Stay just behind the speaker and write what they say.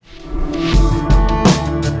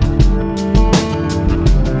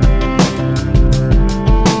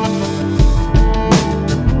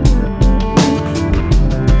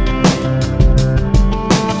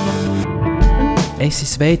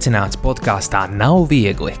Esi sveicināts podkāstā Nav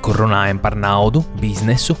viegli, kur runājam par naudu,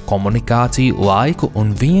 biznesu, komunikāciju, laiku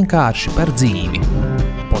un vienkārši par dzīvi.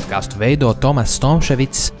 Podkāstu veido Tomas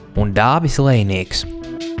Tomševics un Dāvis Lejnieks.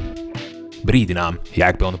 Brīdinām,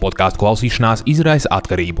 jēgpilna podkāstu klausīšanās izraisa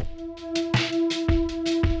atkarību.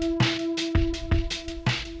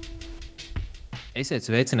 Esiet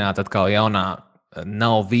sveicināti atkal jaunā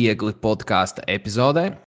Nav viegli podkāsta epizodē.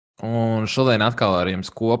 Un šodien atkal ar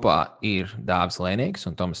jums kopā ir Dāvis Lejnieks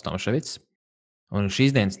un Tomas Tomševics. Un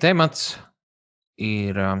šīs dienas temats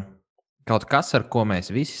ir kaut kas, ar ko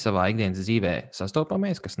mēs visi savā ikdienas dzīvē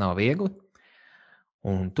sastopamies, kas nav viegli.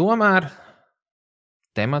 Un tomēr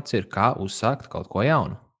temats ir, kā uzsākt kaut ko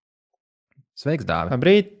jaunu. Sveiks, Dāvi!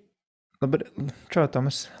 Labrīt! Čau,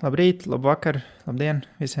 Tomas! Labrīt, labvakar, labdien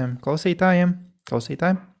visiem klausītājiem!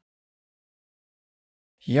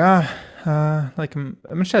 Jā, laikam,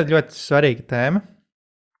 man šķiet ļoti svarīga tēma,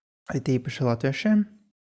 it īpaši latviešiem.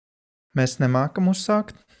 Mēs nemākam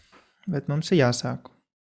uzsākt, bet mums ir jāsāk,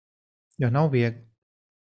 jo nav viegli.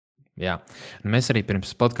 Jā, mēs arī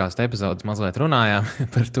pirms podkāsta epizodes mazliet runājām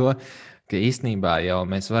par to, ka īstenībā jau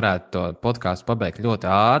mēs varētu to podkāstu pabeigt ļoti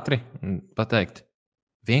ātri un pateikt,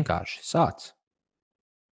 vienkārši sāc.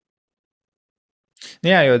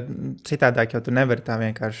 Jā, jo citādāk jau tu nevari tā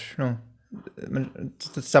vienkārši,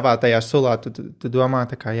 savā tajā sulā tu domā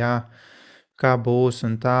tā kā jā, kā būs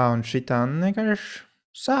un tā un šitā, un vienkārši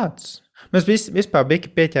sāc. Mēs vispār biki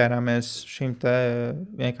pieķērāmies šīm te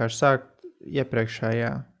vienkārši sākt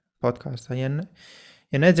iepriekšējā podkāstā. Ja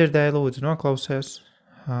nedzirdēji, lūdzu, noklausies,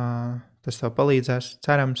 tas tev palīdzēs,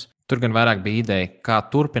 cerams. Tur gan vairāk bija ideja, kā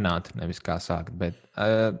turpināt, nevis kā sākt, bet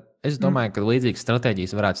es domāju, ka līdzīgas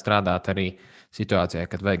stratēģijas varētu strādāt arī situācijā,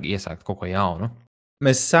 kad vajag iesākt kaut ko jaunu.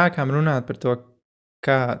 Mēs sākām runāt par to,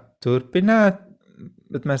 kā turpināt,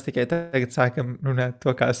 bet mēs tikai tagad sākam runāt to,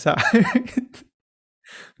 kā sākt.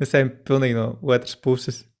 Mēs ejam pilnīgi no otras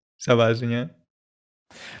puses savā ziņā.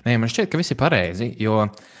 Nē, man šķiet, ka viss ir pareizi, jo,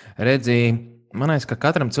 redzi, man liekas, ka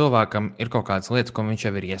katram cilvēkam ir kaut kādas lietas, ko viņš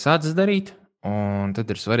jau ir iesācis darīt, un tad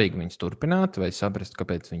ir svarīgi viņas turpināt, vai saprast,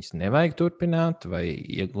 kāpēc viņas nevajag turpināt, vai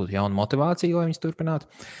iegūt jaunu motivāciju, lai viņas turpinātu.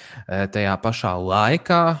 Tajā pašā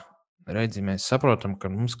laikā, redzi, mēs saprotam, ka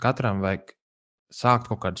mums katram vajag sākt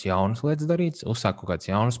kaut kādas jaunas lietas darīt, uzsākt kaut kādus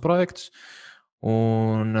jaunus projektus.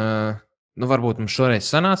 Un, varbūt mums šoreiz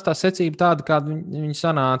sanāca tā secība tāda, kāda viņa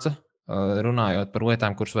sanāca, runājot par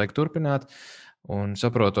lietām, kuras vajag turpināt, un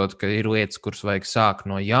saprotot, ka ir lietas, kuras vajag sākt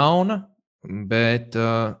no jauna, bet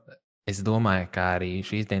es domāju, ka arī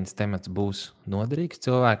šīs dienas temats būs noderīgs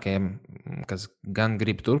cilvēkiem, kas gan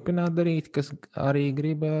grib turpināt darīt, kas arī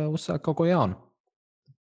grib uzsākt kaut ko jaunu.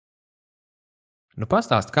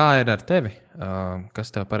 Pastāst, kā ir ar tevi?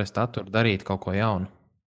 Kas tev parasti attur darīt kaut ko jaunu?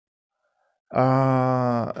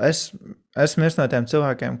 Esmu viens no tiem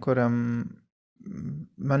cilvēkiem, kuram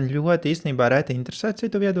man ļoti īstenībā reti interesē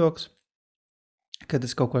citu viedoklis, kad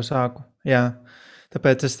es kaut ko sāku. Jā,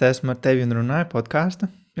 tāpēc es esmu ar tevi un runāju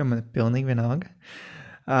podkāstu, jo man ir pilnīgi vienalga.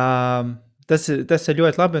 Tas ir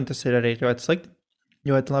ļoti labi un tas ir arī ļoti slikti.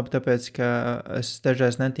 Ļoti labi, tāpēc, ka es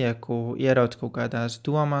dažreiz netieku ierauts kaut kādās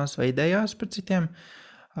domās vai idejās par citiem.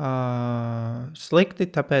 Slikti,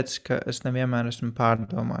 tāpēc, ka es nevienmēr esmu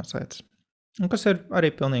pārdomājis lietas. Un kas ir arī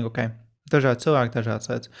pilnīgi ok. Dažādi cilvēki, dažādas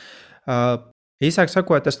lietas. Īsāk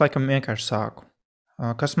sakot, es laikam vienkārši sāku.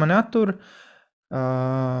 Kas mani attur?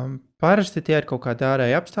 Parasti tie ir kaut kādi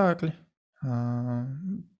ārēji apstākļi.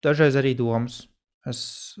 Dažreiz arī domas.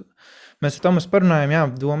 Mēs ar Tomas parunājām, jā,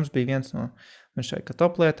 domas bija viens no šeit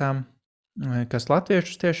top lietām, kas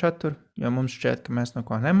latviešus tieši attur, jo mums šķiet, ka mēs no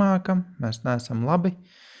ko nemākam, mēs neesam labi,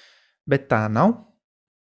 bet tā nav.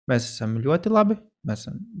 Mēs esam ļoti labi, mēs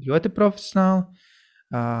esam ļoti profesionāli.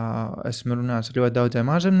 Esmu runājis ar ļoti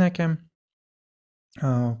daudziem ārzemniekiem,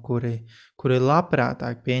 kuri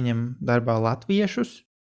labprātāk pieņem darbā latviešus.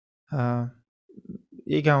 Tas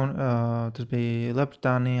bija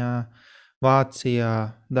Lielbritānijā, Vācijā,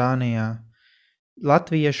 Dānijā.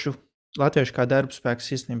 Latviešu kā darbspēks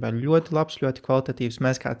īstenībā ļoti labs, ļoti kvalitatīvs.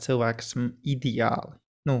 Mēs kā cilvēki esam ideāli.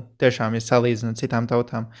 Tiešām, ja salīdzinām citām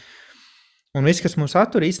tautām. Un viss, kas mūs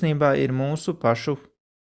attur, īstenībā ir mūsu pašu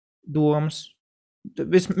domas.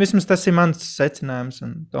 Vismaz tas ir mans secinājums,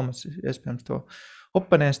 un Tomas iespējams to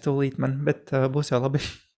oponēs tūlīt man, bet būs jau labi.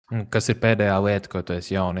 Kas ir pēdējā lieta, ko tu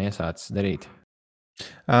esi jauni iesācis darīt?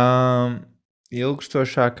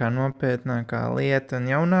 Ilgstošākā, nopietnākā lieta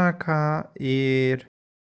un jaunākā ir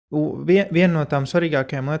viena no tām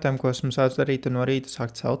svarīgākajām lietām, ko esmu sācis darīt, no rīta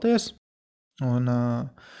sākt celties. Un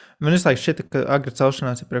man visu laiku šķita, ka agra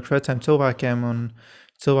celšanās ir priekš veciem cilvēkiem un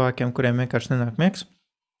cilvēkiem, kuriem vienkārši nenāk miegs.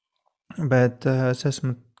 Bet es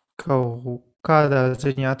esmu kaut kādā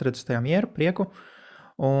ziņā atradis tajā mieru, prieku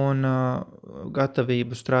un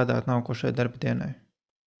gatavību strādāt nākošajai darba dienai.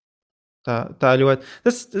 Tā ļoti,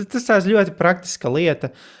 tas tās ļoti praktiska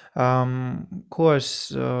lieta, ko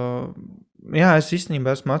es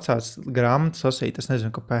īstenībā esmu atsācis grāmatas lasīt, es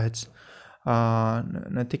nezinu, kāpēc.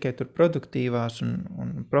 Ne tikai tur produktīvās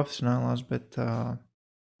un profesionālās, bet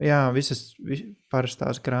visas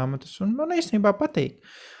parastās grāmatas, un man īstenībā patīk.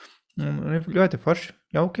 Ļoti forši,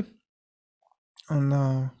 jauki. Un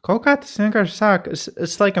kaut kā tas vienkārši sāk,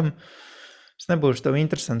 es laikam, es nebūšu tev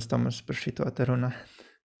interesants, Tomas, par šito te runāt.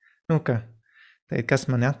 Kas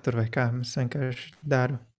mani attur vai kā, es vienkārši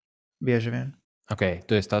daru bieži vien. Ok,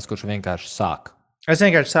 tu esi tas, kurš vienkārši sāk. Es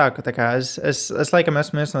vienkārši sāku, tā kā es laikam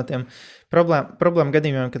esmu viens no tiem problēmu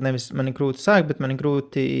gadījumiem, kad nevis man ir grūti sākt, bet man ir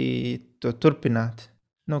grūti to turpināt.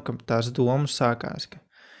 Ka tās domas sākās, ka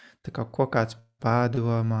tā kā ko kāds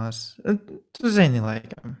pārdomās. Tu zini,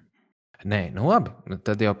 laikam. Nē, labi,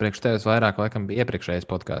 tad jau priekš tevis vairāk laikam bija iepriekšējais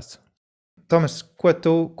podcasts. Tomas, ko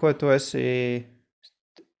tu esi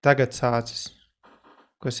tagad sācis?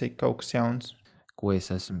 Ko esi kaut kas jauns? Ko es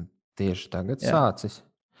esmu tieši tagad sācis?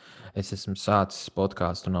 Es esmu sācis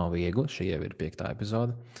podcastu Nav viegli. Šī jau ir 5.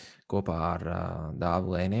 epizode kopā ar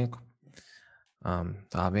Dāvu Lēnieku.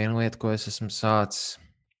 Tā viena lieta, ko es esmu sācis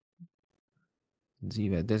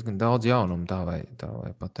dzīvē, diezgan daudz jaunumu, tā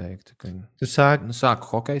vai pateikt. Tu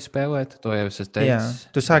sāku hokeju spēlēt, to jau es teicu. Jā,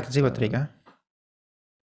 tu sāki dzīvot Rīgā?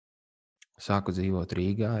 Sāku dzīvot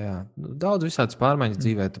Rīgā, jā. Daudz visādas pārmaiņas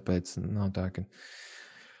dzīvē, tāpēc nav tā, ka...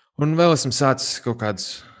 Un vēl esmu sācis kaut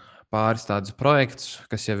kādus pāris tādus projektus,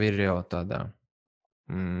 kas jau ir jau tādā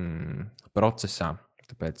procesā.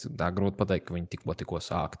 Tāpēc tā grūti pateikt, ka viņi tikko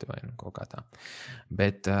sākti vai kaut kā tā.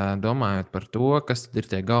 Bet domājot par to, kas tad ir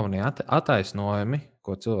tie galvenie attaisnojumi,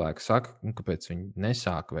 ko cilvēki saka, kāpēc viņi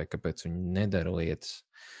nesāk vai kāpēc viņi nedara lietas.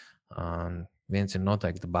 Viens ir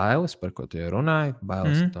noteikti bailes, par ko tu jau runāji.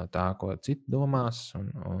 Bailes no tā, ko citi domās.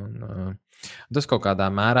 Un tas kaut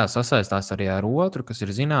kādā mērā sasaistās arī ar otru, kas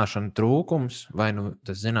ir zināšanu trūkums. Vai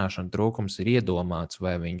tas zināšanu trūkums ir iedomāts,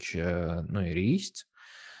 vai viņš ir īsts.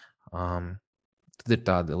 Tad ir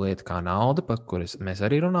tāda lieta kā nauda, par kuru mēs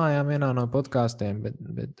arī runājām vienā no podkāstiem,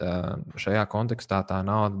 bet šajā kontekstā tā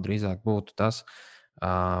nauda drīzāk būtu tas,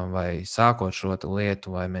 vai sākot šo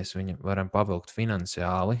lietu, vai mēs viņu varam pavilkt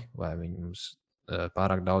finansiāli, vai viņi mums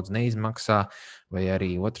pārāk daudz neizmaksā, vai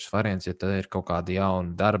arī otrs variants, ja tad ir kaut kāda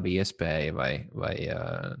jauna darba iespēja vai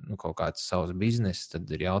kaut kāds savs bizness, tad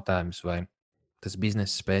ir jautājums, vai tas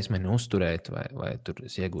bizness spēs mani uzturēt, vai tur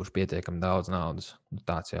es iegūšu pietiekami daudz naudas.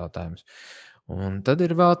 Tāds jautājums. Un tad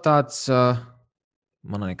ir vēl tāds,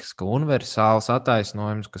 man liekas, ka universāls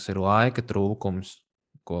attaisnojums, kas ir laika trūkums,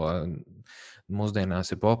 ko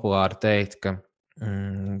mūsdienās ir populāri teikt, ka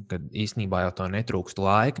īstenībā jau to netrūkst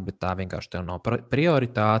laika, bet tā vienkārši tev nav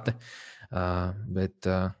prioritāte. Bet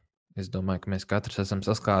es domāju, ka mēs katrs esam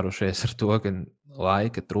saskārušies ar to, ka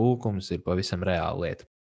laika trūkums ir pavisam reāla lieta.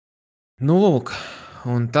 Lūk,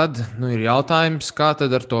 un tad ir jautājums, kā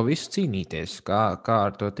tad ar to visu cīnīties, kā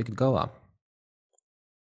ar to tikt galā.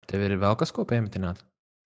 Tev ir vēl kas, ko pieminēt?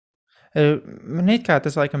 Man it kā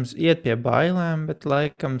tas laikam iet pie bailēm, bet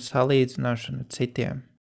laikam salīdzināšana citiem.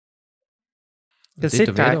 Tas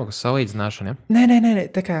ir viedoklis salīdzināšana, ja? Nē,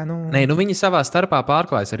 tā kā, Nē, viņi savā starpā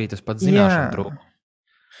pārklājas arī tas pats zināšanu trūkums.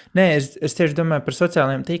 Nē, es tieši domāju par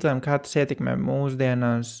sociālajiem tīkliem, kā tas ietekmē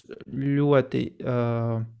mūsdienās ļoti,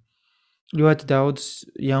 ļoti daudz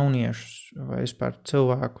jauniešus vai vispār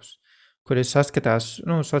cilvēkus, kuri saskatās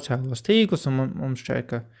sociālos tīklus, un mums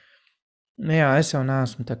šķiet, ka es jau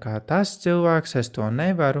neesmu tā kā tas cilvēks, es to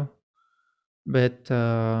nevaru, bet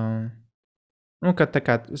kad tā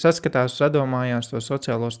kā saskatās, sadomājās to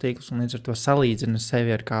sociālos tīklus un līdz ar to salīdzina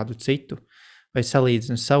sevi ar kādu citu, vai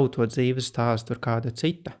salīdzina savu to dzīves stāstu ar kāda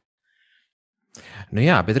cita.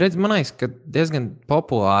 Jā, bet redz, man liekas, ka diezgan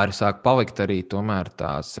populāri sāk palikt arī tomēr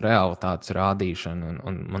tās realitātes rādīšana,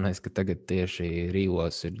 un man liekas, ka tagad tieši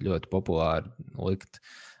rīlos ir ļoti populāri likt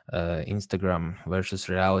Instagram versus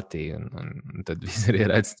reality, un tad visi arī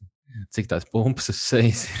redz, cik tās pumpas uz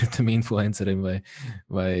sejas ir tam influencerim,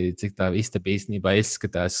 vai cik tā istaba īstenībā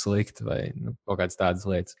izskatās slikti, vai kaut kādas tādas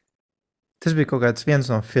lietas. Tas bija kaut kāds viens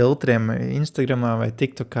no filtriem Instagramā vai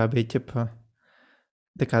TikTokā bija ķepa,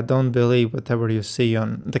 tā kā don't believe whatever you see,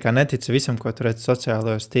 un tā kā netici visam, ko tu redz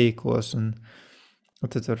sociālajos tīklos, un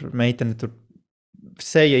tad tur meitene tur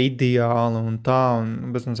seja ideāla un tā,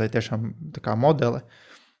 un bezmazliet tiešām tā kā modele,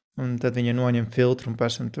 un tad viņa noņem filtru un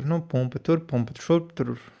pēc tam tur, pumpa šurp,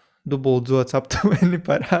 tur dubultzots aptuveni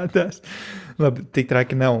parādās. Labi, tik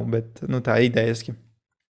traki nav, bet tā idejaski.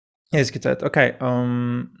 Ieskicēt,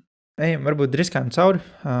 ejam, varbūt driskām cauri,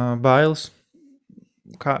 bailes,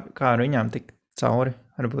 kā ar viņām tikt cauri?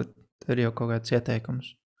 Varbūt tur jau kaut kāds ieteikums.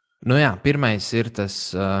 Nu jā, pirmais ir tas,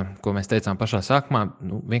 ko mēs teicām pašā sākumā,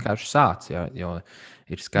 vienkārši sāc, jo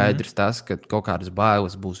ir skaidrs tas, ka kaut kādas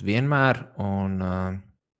bailes būs vienmēr, un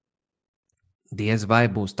diez vai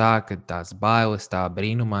būs tā, ka tās bailes tā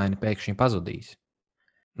brīnumaini pēkšņi pazudīs.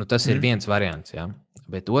 Tas ir viens variants, ja?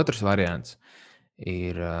 Bet otrs variants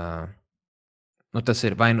ir, tas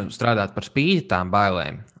ir vai strādāt par spīti tām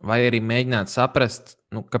bailēm, vai arī mēģināt saprast,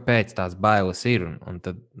 kāpēc tās bailes ir. Un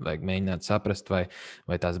tad vajag mēģināt saprast,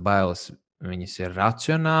 vai tās bailes viņas ir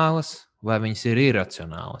racionālas vai viņas ir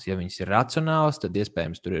iracionālas. Ja viņas ir racionālas, tad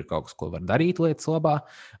iespējams tur ir kaut kas, ko var darīt lietas labā.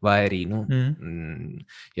 Vai arī,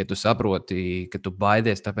 ja tu saproti, ka tu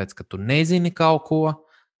baidies tāpēc, ka tu nezini kaut ko,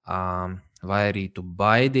 vai arī tu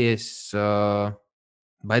baidies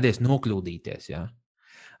nokļūdīties. Ja?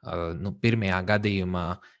 Pirmajā gadījumā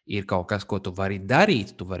ir kaut kas, ko tu vari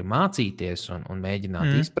darīt, tu vari mācīties un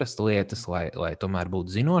mēģināt izprast lietas, lai tomēr būtu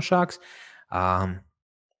zinošāks.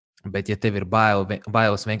 Bet, ja tev ir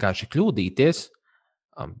bailes vienkārši kļūdīties,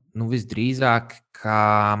 visdrīzāk, ka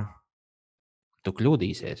tu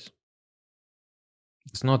kļūdīsies.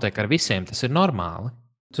 Tas notiek ar visiem, tas ir normāli.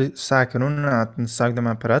 Tu sāki runāt un sāk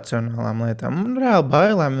domāt par racionālām lietām. Un reāli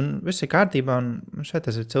bailēm, un viss ir kārtībā, un šeit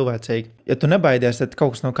tas ir cilvēcīgi. Ja tu nebaidies, tad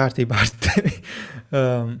kaut kas nav kārtībā ar tevi.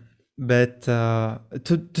 Bet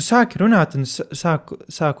tu sāki runāt un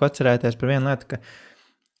sāku atcerēties par vienu lietu, ka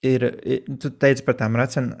tu teici par tām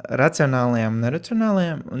racionālajām un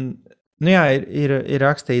neracionālajām. Un, ir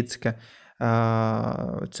rakstīts, ka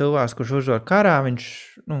cilvēks, kurš uzvar karā,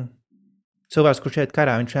 cilvēks, kurš iet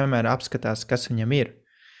karā, viņš vienmēr apskatās, kas viņam ir.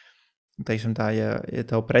 Teiksim tā, ja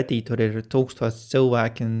tev pretī tur ir 1000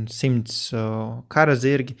 cilvēki un 100 kara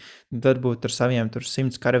zirgi, tad varbūt ar saviem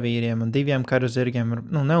 100 karavīriem un 2 kara zirgiem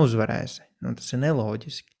neuzvarēsi. Tas ir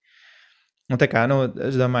neloģiski. Tā kā,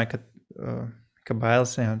 es domāju, ka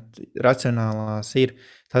bailes racionālās ir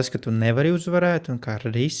tas, ka tu nevari uzvarēt un kā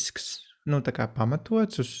risks, tā kā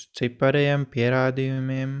pamatots uz cipariem,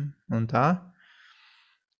 pierādījumiem un tā.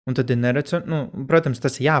 Un tad ir neracionāli, protams,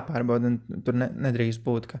 tas ir jāpārbauda, un tur nedrīkst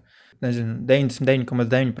būt, ka,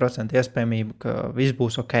 99,9% iespējamība, ka viss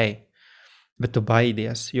būs ok, bet tu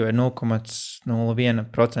baidies, jo ir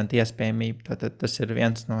 0,01% iespējamība, tātad tas ir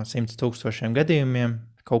viens no 100,000 gadījumiem,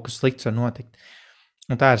 kaut kas slikts var notikt.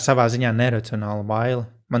 Un tā ir savā ziņā neracionāla baile.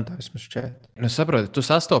 Man tā vismaz šķiet. Saproti, tu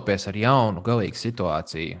sastopies ar jaunu, galīgu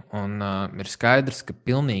situāciju. Un ir skaidrs, ka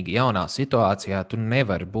pilnīgi jaunā situācijā tu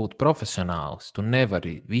nevari būt profesionāls. Tu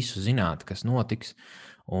nevari visu zināt, kas notiks.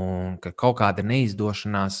 Un ka kaut kāda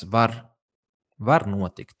neizdošanās var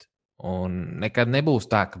notikt. Un nekad nebūs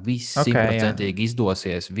tā, ka viss 100%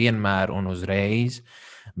 izdosies vienmēr un uzreiz.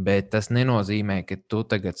 Bet tas nenozīmē, ka tu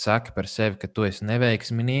tagad saki par sevi, ka tu esi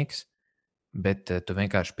neveiksminieks. Bet tu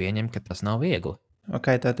vienkārši pieņem, ka tas nav viegli.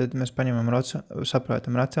 Ok, tātad mēs paņemam,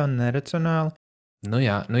 saprotam racionāli, neracionāli.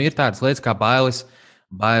 Ir tādas lietas kā bailes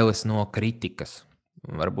no kritikas.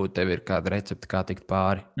 Varbūt tev ir kāda recepte, kā tikt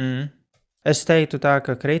pāri. Es teiktu tā,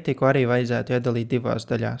 ka kritiku arī vajadzētu iedalīt 2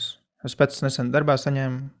 daļās. Es pēc nesen darbā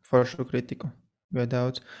saņēmu foršu kritiku, vai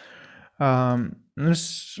daudz.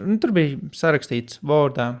 Tur bija sarakstīts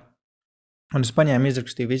Wordā, un es paņēmu,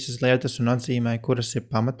 izrakstīju visas lietas un atzīmēju, kuras ir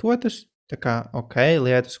pamatotas. Tā kā,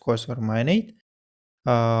 lietas, ko es varu mainīt.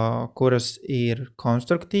 Kuras ir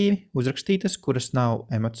konstruktīvi uzrakstītas, kuras nav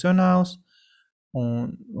emocionālas,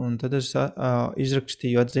 un tad es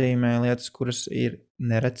izrakstīju, atzīmēju lietas, kuras ir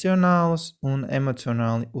neracionālas un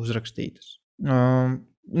emocionāli uzrakstītas.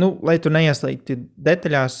 Lai tu neieslīgti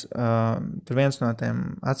detaļās, tur viens no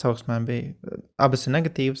tiem atsauksmēm bija, abas ir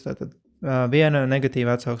negatīvas, tātad viena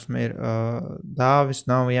negatīva atsauksme ir Dāvis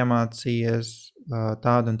nav iemācījies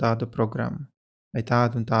tādu un tādu programmu, vai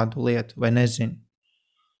tādu un tādu lietu, vai nezinu.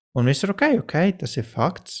 Un viss ir ok, tas ir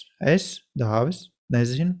fakts. Es, Dāvis,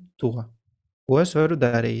 nezinu to. Ko es varu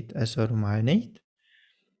darīt? Es varu mainīt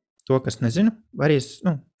to, kas nezinu. Arī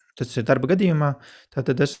tas ir darba gadījumā,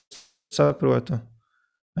 tātad es saprotu,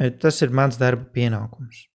 tas ir mans darba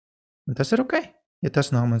pienākums. Un tas ir ok, ja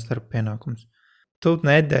tas nav mans darba pienākums.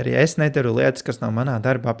 Es nedaru lietas, kas nav manā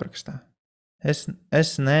darba aprakstā. Es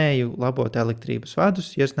neeju labot elektrības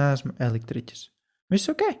vadus, ja es neesmu elektriķis.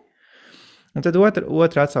 Viss ok. Un tad otra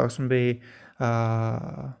atsauksme bija,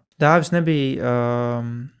 Dāvis nebija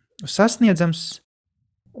sasniedzams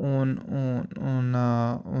un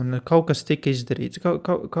kaut kas tika izdarīts.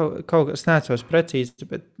 Kaut kas neatceros precīzi,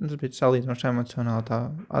 bet tas bija salīdzinoši emocionāli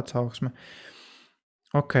tā atsauksme.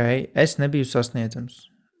 Ok, es nebiju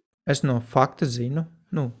sasniedzams. Es no fakta zinu,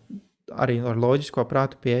 arī ar loģisko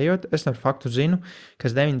prātu pieejot, es no faktu zinu,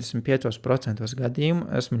 ka 95%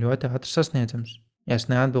 gadījumu esmu ļoti ātri sasniedzams. Ja es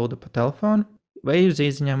neatbildu pa telefonu, vai uz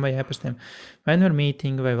īziņām, vai e-pastiem, vai nu ar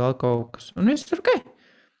mītingu, vai vēl kaut kas. Un viss ir ok.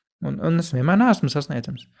 Un es vienmēr neesmu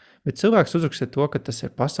sasniedzams. Bet cilvēks uzraksta to, ka tas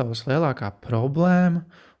ir pasaules lielākā problēma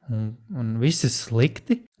un viss ir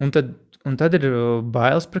slikti. Un tad ir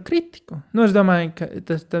bailes par kritiku. Nu, es domāju, ka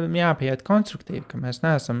tam jāpieiet konstruktīvi, ka mēs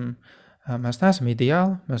neesam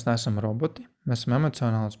ideāli, mēs neesam roboti, mēs esam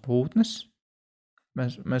emocionāls būtnes.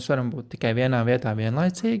 Mēs varam būt tikai vienā vietā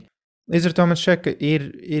vienlaicīgi. Līdz ar to man šķiet, ka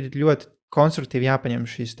ir ļoti konstruktīvi jāpaņem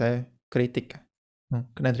šīs te kritika.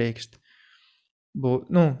 Ka nedrīkst būt,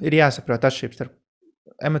 ir jāsaprot atšķirības starp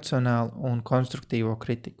emocionālu un konstruktīvo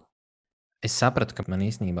kritiku. Es sapratu, ka man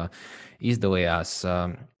īstenībā izdalījās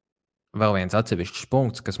vēl viens atsevišķs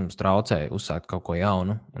punkts, kas mums traucēja uzsākt kaut ko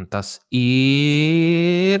jaunu, un tas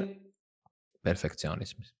ir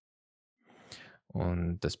perfekcionisms.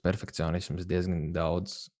 Un tas perfekcionisms diezgan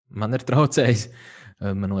daudz man ir traucējis.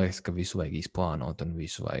 Man liekas, ka visu vajag izplānot un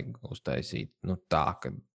visu vajag uztaisīt tā,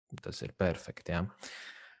 ka tas ir perfekti. Ja?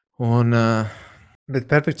 Bet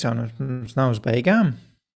perfekcionisms nav uz beigām?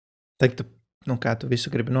 Tad, kā tu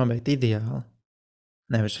visu gribi nobeigt ideāli,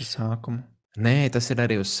 nevis uz sākumu. Nē, tas ir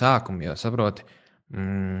arī uz sākumu, jo saproti,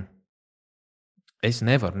 es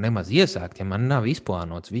nevaru nemaz iesākt, ja man nav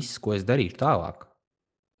izplānots viss, ko es darīšu tālāk.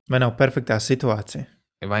 Vai nav perfektā situācija?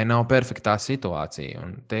 Vai nav perfektā situācija. Un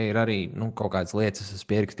te ir arī kaut kādas lietas, kas esmu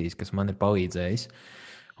pierakstījis, kas man ir palīdzējis.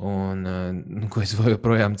 Un ko es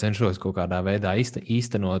joprojām cenšos kaut kādā veidā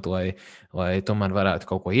īstenot, lai tomēr varētu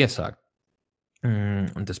kaut ko iesākt.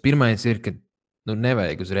 Un tas pirmais ir, ka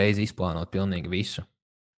nevajag uzreiz izplānot pilnīgi visu.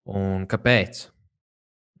 Un kāpēc?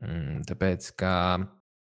 Tāpēc, ka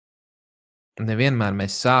nevienmēr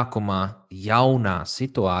mēs sākumā jaunā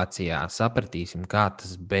situācijā sapratīsim, kā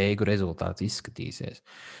tas beigu rezultāts izskatīsies.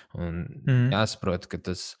 Un jāsaprot, ka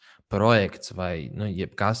tas projekts vai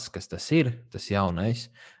jebkas, kas tas ir, tas jaunais,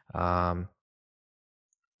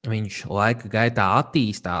 viņš laika gaitā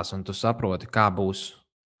attīstās, un tu saproti, kā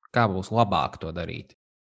būs labāk to darīt.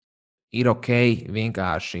 Ir ok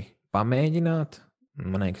vienkārši pamēģināt.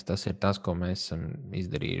 Man liekas, tas ir tas, ko mēs esam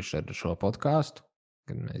izdarījuši ar šo podcastu,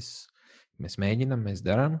 kad mēs mēģinām, mēs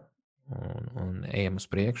darām un ejam uz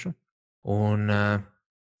priekšu. Un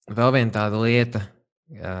vēl viena tāda lieta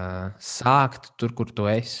 - sākt tur, kur tu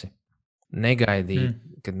esi.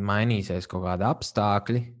 Negaidīt, kad mainīsies kaut kādi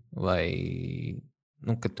apstākļi, vai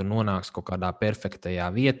kad tu nonāksi kaut kādā perfektajā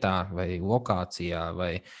vietā, vai lokācijā,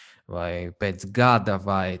 vai pēc gada,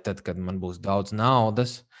 vai tad, kad man būs daudz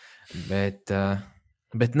naudas. Bet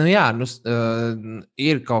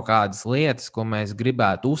ir kaut kādas lietas, ko mēs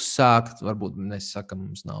gribētu uzsākt. Varbūt mēs sakām,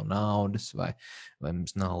 mums nav naudas, vai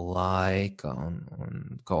mums nav laika,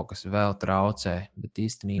 un kaut kas vēl traucē. Bet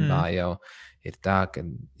īstenībā jau ir tā, ka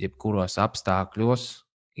jebkuros apstākļos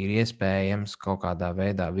ir iespējams kaut kādā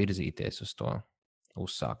veidā virzīties uz to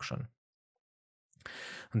uzsākšanu.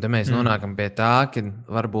 Un tad mēs nonākam pie tā, ka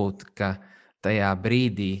varbūt tajā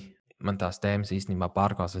brīdī man tās tēmas īstenībā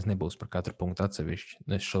pārklāsies, nebūs par katru punktu atsevišķi.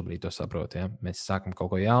 Es šobrīd to saprotu. Ja? Mēs sākam kaut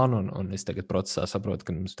ko jaunu, un es tagad procesā saprotu,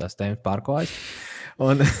 ka mums tās tēmas pārklājas.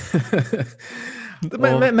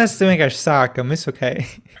 Mēs vienkārši sākam, viss ok.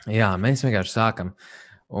 Jā, mēs vienkārši sākam.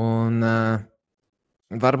 Un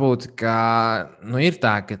varbūt, ka ir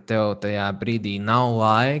tā, ka tev tajā brīdī nav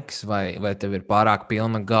laiks, vai tev ir pārāk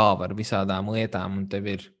pilna galva ar visādām lietām, un tev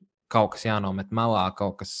ir kaut kas jānomet malā,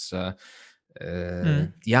 kaut kas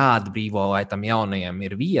jāatbrīvo, lai tam jaunajam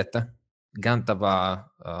ir vieta, gan tavā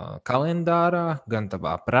kalendārā, gan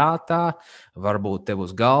tavā prātā. Varbūt tev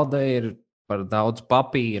uz galda ir par daudz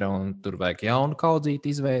papīra, un tur vajag jaunu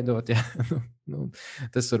kaudzīti izveidot. Ja?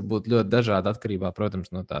 Tas var būt ļoti dažādi atkarībā,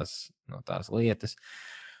 protams, no tās lietas.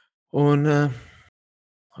 Un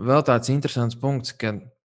vēl tāds interesants punkts, ka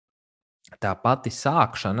tā pati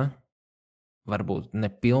sākšana varbūt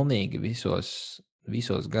nepilnīgi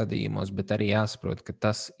visos gadījumos, bet arī jāsaprot, ka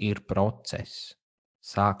tas ir process.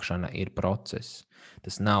 Sākšana ir process.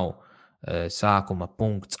 Tas nav sākuma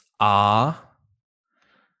punkts A,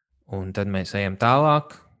 un tad mēs ejam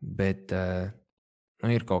tālāk, bet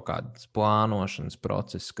ir kaut kāds plānošanas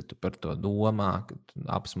process, ka tu par to domā, ka tu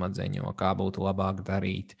apsmadzeņo, kā būtu labāk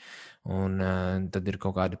darīt, un tad ir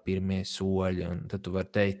kaut kādi pirmie soļi, un tad tu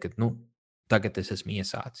vari teikt, ka tagad es esmu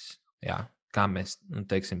iesācis. Jā. Kā mēs,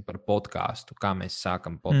 teiksim, par podkāstu, kā mēs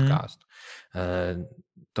sākam podkāstu.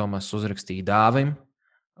 Tomas uzrakstīja Dāvim,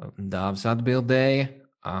 Dāvis atbildēja,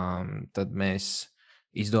 tad mēs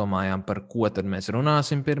izdomājām, par ko tad mēs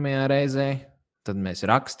runāsim pirmajā reizē, tad mēs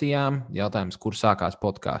rakstījām, jautājums, kur sākās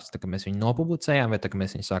podkāsts, tad, kad mēs viņu nopublicējām, vai tad, kad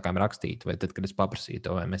mēs viņu sākām rakstīt, vai tad, kad es paprasīju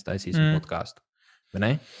to, vai mēs taisīsim podkāstu, vai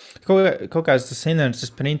ne? Kaut kāds tas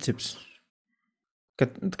inerces princips.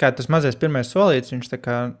 kad kā tas mazais pirmais solīts, viņš tā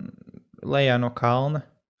kā lejā no kalna.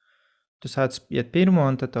 Tu sāc iet pirmo,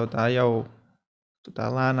 un tad tā jau tu tā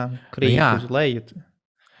lēnām krīt uz leju.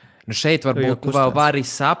 Nu šeit varbūt tu vēl vari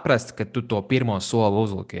saprast, ka tu to pirmo soli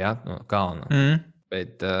uzliki, ja, no kalna.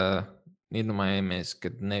 Bet iedomājamies,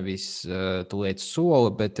 ka nevis tu liec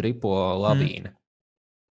soli, bet ripo lavīna.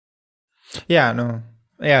 Jā,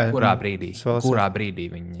 jā. Kurā brīdī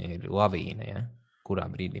viņi ir lavīna, ja? Kurā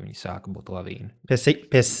brīdī viņi sāka būt lavīna?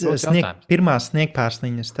 Pie pirmās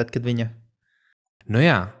sniegpārsliņas, tad, kad viņa... Nu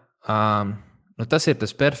jā, tas ir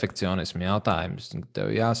tas perfekcionismu jautājums.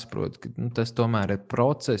 Tev jāsaprot, ka tas tomēr ir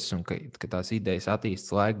process un ka tās idejas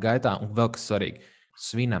attīstas laika gaitā. Un vēl kas svarīgi,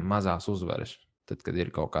 svinam mazās uzvaras. Tad, kad ir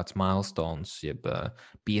kaut kāds milestones, jeb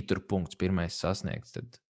pieturpunkts pirmais sasniegts, tad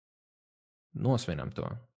nosvinam to.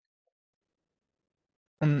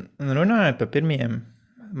 Un runājot par pirmiem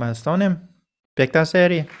milestoneiem, 5.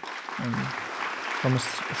 sērija, mums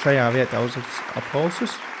šajā vietā uzliks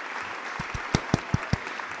aplausus.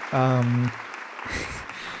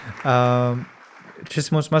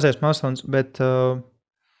 Šis mūsu mazais milestones, bet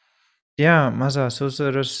jā, mazās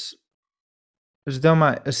uzvaras. Es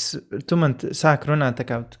domāju, tu man sāk runāt tā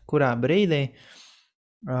kā kurā brīdī.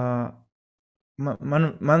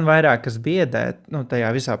 Man vairāk kas biedē, tajā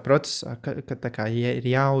visā procesā, ka tā kā ir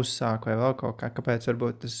jāuzsāk vai vēl kaut kā, kāpēc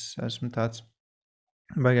varbūt es esmu tāds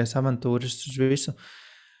baigais avantūrists uz visu.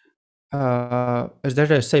 Es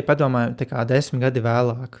dažreiz sevi padomāju tā kā 10 gadi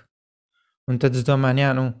vēlāk. Un tad es domāju,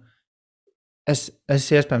 jā, es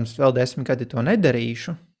iespējams vēl 10 gadi to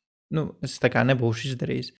nedarīšu. Es tā kā nebūšu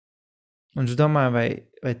izdarījis. Un es domāju,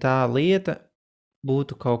 vai tā lieta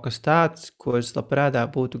būtu kaut kas tāds, ko es labprātā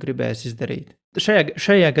būtu gribējis izdarīt.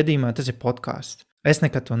 Šajā gadījumā tas ir podcasts. Es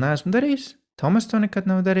nekad to neesmu darījis, Tomas to nekad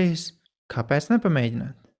nav darījis. Kāpēc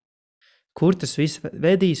nepamēģināt? Kur tas viss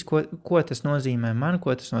vedīs, ko tas nozīmē man,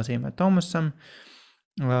 ko tas nozīmē Tomasam?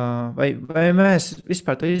 Vai mēs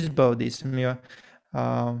vispār to izbaudīsim, jo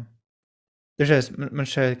dažreiz man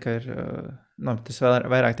šeit, ka ir tas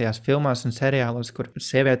vairāk tajās filmās un seriālos, kur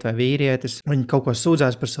sieviete vai vīrietis, viņi kaut ko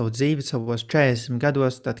sūdzās par savu dzīvi savos 40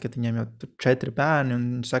 gados, tad, kad viņiem jau 4 bērni, un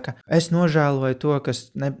viņi saka, es nožēloju to, kas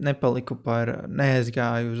nepaliku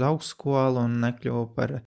neaizgāju uz augstskolu un nekļuvu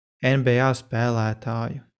par NBA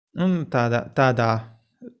spēlētāju. Un tādā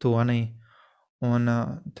tonī. Un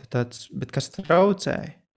bet kas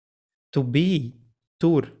traucēja? Tu biji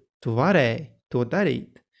tur, tu varēji to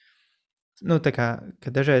darīt. Tā kā, ka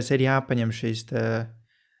dažreiz ir jāpaņem šīs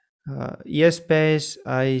iespējas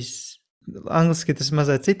angliski tas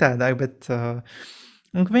mazliet citādāk, bet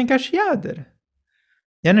vienkārši jādara.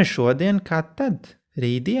 Ja ne šodien, kā tad?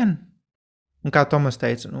 Rītdien? Un kā Tomas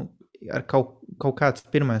teica, ar kaut kāds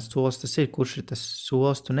pirmais solis tas ir, kurš ir tas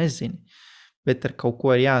solis, tu nezini, bet ar kaut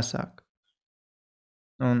ko ir jāsāk.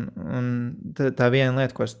 Un tā viena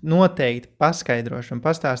lieta, ko es noteikti paskaidrošu un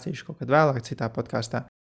pastāstīšu kaut kad vēlāk citā podkastā.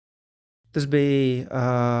 Tas bija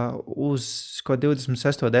uz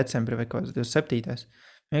 26. decembri vai 27.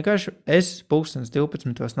 Vienkārši es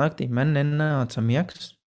 12. naktī man nenāca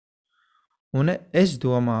miegs. Un es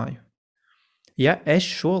domāju, ja es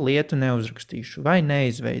šo lietu neuzrakstīšu vai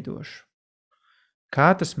neizveidošu,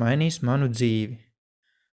 kā tas mainīs manu dzīvi?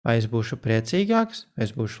 Vai es būšu priecīgāks, vai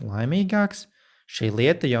es būšu laimīgāks? Šī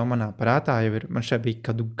lieta jau manā prātā jau ir, man šeit bija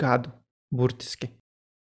kādu gadu, burtiski.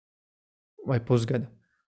 Vai pusgadu.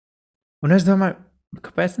 Un es domāju,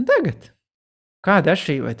 kāpēc ne tagad? Kāda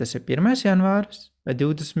šī, vai tas ir 1. janvāris, vai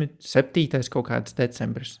 27. kaut kāds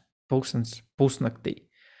decembris, pusnaktī.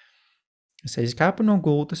 Es izkāpu no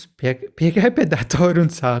gultas, piegāju pie datoru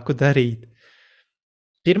un sāku darīt.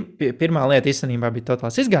 Pirmā lieta īstenībā bija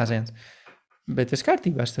totāls izgāziens, bet es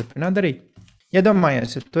kārtībā turpināju darīt.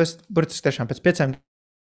 Iedomājies, ja tu esi burtiski tiešām pēc 5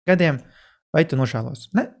 gadiem, vai tu nožēlos?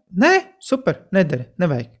 Nē, super, nedari,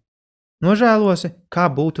 nevajag. Nožēlosi, kā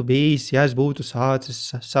būtu bijis, ja es būtu sācis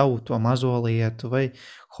savu to mazo lietu vai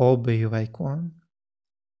hobiju vai ko.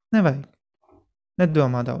 Nevajag.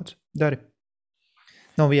 Nedomā daudz. Dari.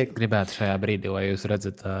 Nav viegli. Gribētu šajā brīdī, lai jūs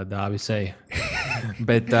redzat Dāvi seju.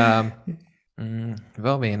 Bet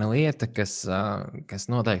vēl viena lieta, kas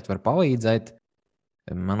noteikti var palīdzēt,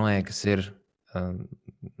 man liekas, ir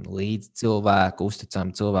līdz cilvēku,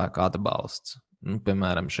 uzticam cilvēku atbalsts.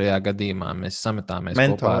 Piemēram, šajā gadījumā mēs sametāmies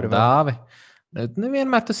kopā ar Dāvi.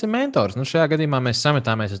 Nevienmēr tas ir mentors. Šajā gadījumā mēs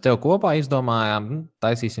sametāmies ar tevi kopā, izdomājām,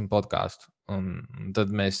 taisīsim podcastu. Un tad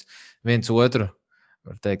mēs viens otru,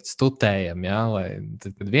 var teikt, stutējam, ja? Lai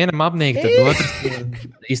tad, kad vienam apnīk, tad otrs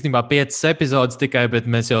īstenībā 5 epizodes tikai, bet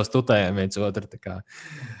mēs jau stutējam viens otru. Tā kā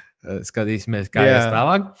skatīsimies, kā ies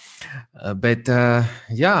tālāk. Bet,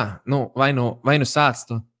 jā, vai nu sāc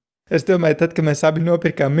tu? Es domāju, tad, kad mēs abi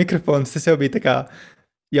nopirkām mikrofonus, tas jau bija tā kā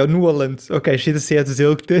jau nolemts. Ok, šitas iet uz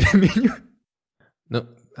ilgtermiņu. Nu,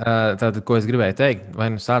 tātad, ko es gribēju teikt, vai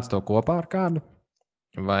nu sāc to kopā ar kādu,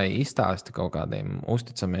 vai izstāsti kaut kādiem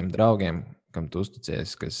uzticamiem draugiem, kam tu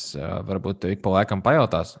uzticies, kas varbūt tev ik pa laikam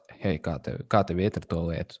pajautās, hei, kā tev iet ar to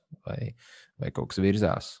lietu, vai kaut kas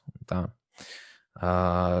virzās. Tā.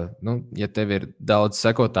 Ja tev ir daudz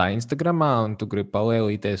sekotāju Instagramā, un tu gribi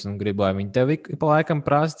palielīties, un gribi, lai viņi tev ik pa laikam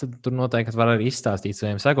prasa, tad tur noteikti var arī izstāstīt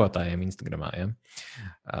saviem sekotājiem Instagramā. Ja?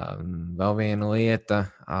 Vēl viena lieta,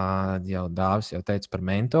 jau Dāvis jau teica par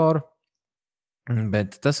mentoru.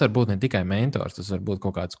 Bet tas var būt ne tikai mentors, tas var būt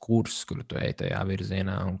kaut kāds kurs, kur tu ej tajā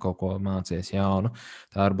virzienā un kaut ko mācies jaunu.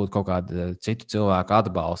 Tā var būt kaut kāda citu cilvēku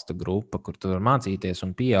atbalsta grupa, kur tu vari mācīties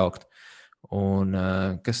un pieaugt. Un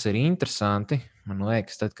kas ir interesanti, man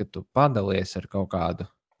liekas, tad, kad tu padalies ar kaut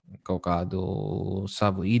kādu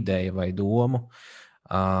savu ideju vai domu,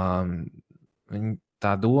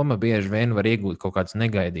 tā doma bieži vien var iegūt kaut kādus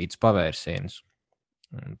negaidītus pavērsienus.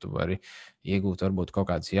 Tu vari iegūt varbūt kaut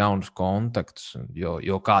kādus jaunus kontaktus,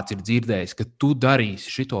 jo kāds ir dzirdējis, ka tu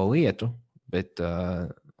darīsi šito lietu, bet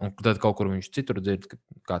un tad kaut kur viņš citur dzird, ka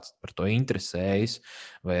kāds par to interesējas,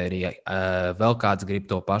 vai arī vēl kāds grib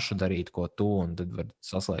to pašu darīt, ko tu, un tad var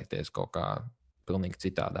saslēgties kaut kā pilnīgi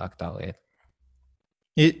citādāk tā lieta.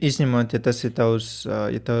 Izņemot, ja tas ir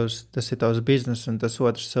tavs biznes, un tas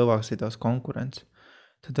otrs cilvēks ir tavs konkurents,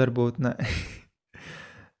 tad varbūt ne.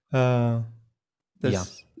 Jā,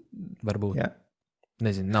 varbūt. Jā.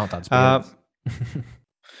 Nezinu, nav tāds pieredzes.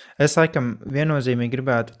 Es laikam viennozīmīgi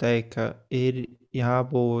gribētu teikt, ka ir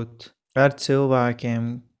jābūt ar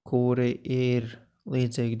cilvēkiem, kuri ir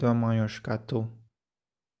līdzīgi domājoši kā tu.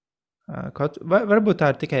 Varbūt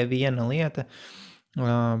tā ir tikai viena lieta.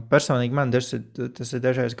 Personīgi man tas ir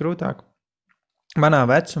dažreiz grūtāk. Manā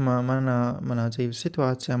vecumā, manā dzīves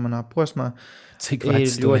situācijā, manā posmā Cik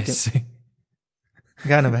vecs tu esi?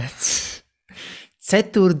 Gana vecs.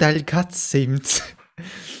 Ceturdaļ gadsimts.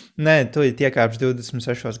 Nē, tu iekāpš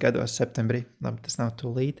 26 gados septembrī. Labi, tas nav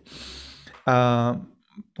tūlīt.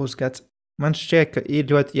 Pusgads. Man šķiet, ka ir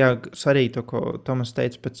ļoti svarīgi to, ko Tomas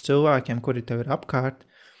teica pēc cilvēkiem, kuri tev ir apkārt.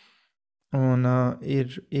 Un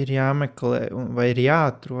ir jāmeklē, vai ir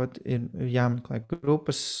jāatrod, ir jāmeklē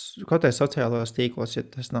grupas, kaut vai sociālajos tīklos, ja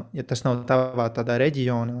tas nav tavā tādā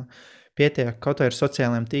reģionā, pietiek kaut vai ar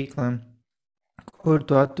sociālajiem tīkliem, kur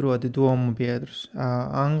tu atrodi domu biedrus.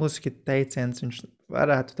 Angliski teiciens, viņš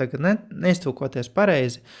varētu tagad neiztulkoties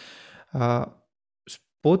pareizi.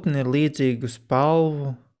 Putni ir līdzīgu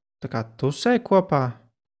spalvu, tā kā tusē kopā.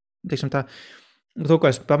 Teiksim tā, to, ko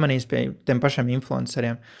es pamanīju pie tiem pašiem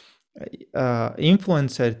influenceriem.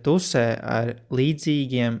 Influenceri tusē ar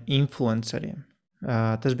līdzīgiem influenceriem.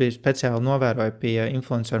 Tas bija speciāli novēroju pie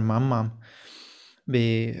influenceru mammām.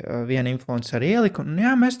 Bija viena influencera ielika, un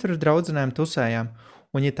jā, mēs tur ar draudzenēm tusējām.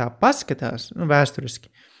 Un ja tā paskatās,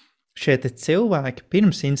 vēsturiski, šie te cilvēki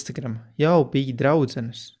pirms Instagram jau bija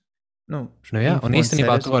draudzenes. Jā, un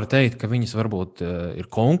īstenībā tu vari teikt, ka viņas varbūt ir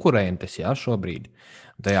konkurentes, jā, šobrīd.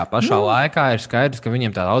 Tajā pašā laikā ir skaidrs, ka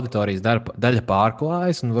viņiem tā auditorijas daļa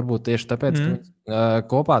pārklājas, un varbūt tieši tāpēc, ka viņi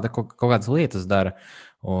kopā kaut kādas lietas dara.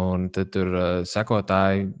 Un tad tur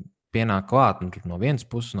sekotāji pienāk klāt, un tur no vienas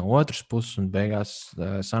puses, no otras puses, un beigās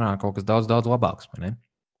sanāk kaut kas daudz, daudz labāks. Vai ne?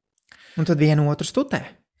 Un tad vienu otru stutē.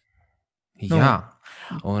 Jā,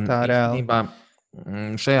 un īstenībā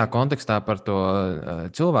šajā kontekstā par to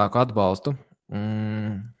cilvēku atbalstu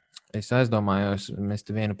es aizdomājos, mēs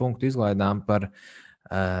te vienu punktu izlaidām par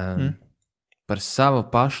savu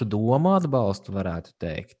pašu domu atbalstu, varētu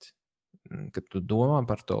teikt. Kad tu domā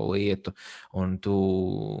par to lietu, un tu,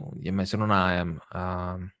 ja mēs runājam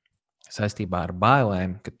saistībā ar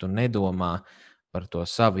bailēm, ka tu nedomā par to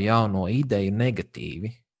savu jauno ideju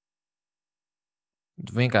negatīvi.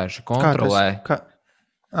 Tu vienkārši kontrolē.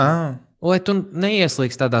 Lai tu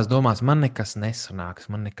neieslīgst tādās domās, man nekas nesanāks,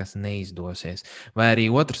 man nekas neizdosies. Vai arī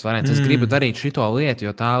otrs variants, es gribu darīt šito lietu,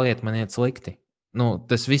 jo tā lieta man iet slikti.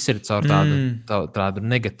 Tas viss ir caur tādu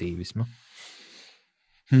negatīvismu.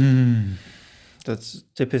 Tāds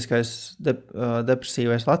tipiskais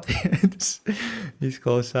depresīvais latvietis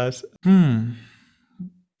izklausās.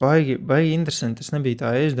 Baigi interesanti, es nebiju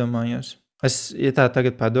tā aizdomājos. Ja tā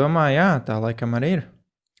tagad padomāju, jā, tā laikam arī ir.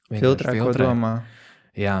 Filtrē, ko domā.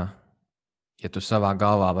 Jā, ja tu savā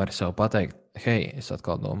galvā vari sev pateikt, hei, es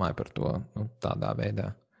atkal domāju par to tādā veidā,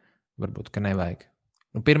 varbūt, ka nevajag.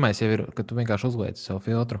 Pirmais jau ir, ka tu vienkārši uzliec sev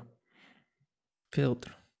filtru.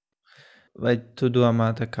 Filtru. Vai tu domā,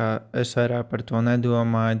 tā kā es vairāk par to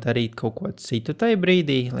nedomāju darīt kaut ko citu tajā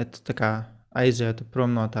brīdī, lai tu tā kā aizietu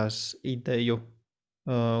prom no tās ideju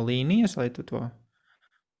līnijas, lai tu to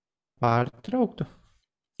pārtrauktu.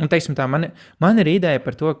 Un, teiksim tā, man ir ideja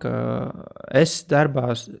par to, ka es darbā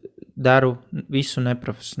daru visu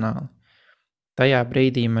neprofesionāli. Tajā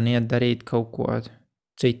brīdī man iet darīt kaut ko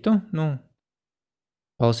citu,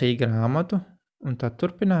 palasīt grāmatu un tad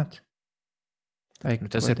turpināt.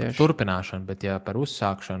 Tas ir par turpināšanu, bet ja par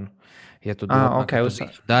uzsākšanu, ja tu domā, ka tu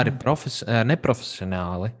visu dari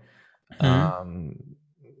neprofesionāli,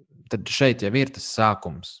 tad šeit jau ir tas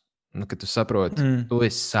sākums. Kad tu saproti, tu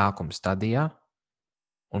esi sākuma stadijā,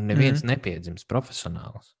 un neviens nepiedzims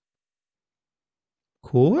profesionāls.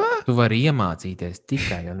 Ko? Tu vari iemācīties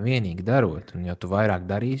tikai un vienīgi darot, un jo tu vairāk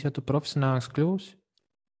darīsi, jo tu profesionāls kļūsi.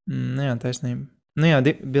 Jā, taisnība. Jā,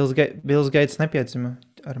 Bills Gates nepiedzima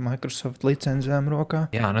ar Microsoft licenzēm rokā.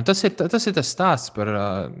 Jā, tas ir tas stāsts par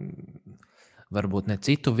varbūt ne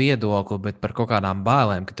citu viedokli, bet par kaut kādām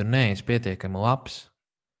bailēm, ka tu neesi pietiekami labs.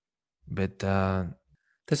 Bet,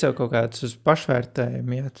 tas jau kaut kāds uz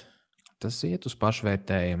pašvērtējumu iet. Tas iet uz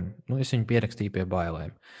pašvērtējumu. Es viņu pierakstīju pie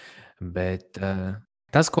bailēm. Bet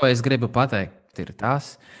tas, ko es gribu pateikt, ir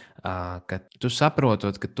tas, ka tu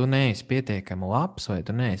saprotot, ka tu neesi pietiekami labs vai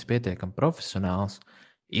tu neesi pietiekami profesionāls,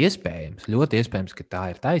 iespējams, ļoti iespējams, ka tā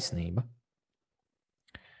ir taisnība.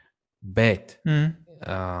 Bet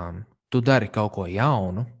tu dari kaut ko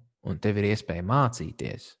jaunu, un tev ir iespēja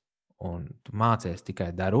mācīties, un tu mācies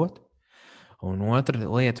tikai darot. Un otra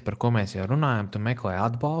lieta, par ko mēs jau runājam, tu meklē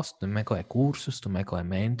atbalstu, tu meklē kursus, tu meklē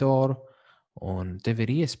mentoru, un tev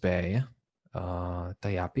ir iespēja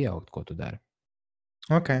tajā pieaugt, ko tu dari.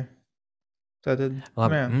 Ok. Tātad,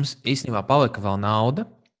 labi, mums īstenībā palika vēl nauda,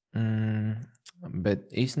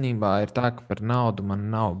 bet īstenībā ir tā, ka par naudu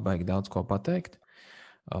man nav baigi daudz ko pateikt.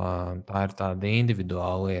 Tā ir tāda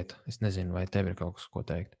individuāla lieta. Es nezinu, vai tev ir kaut kas, ko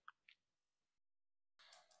teikt.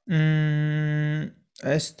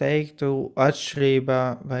 Es teiktu,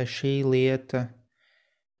 atšķirībā vai šī lieta,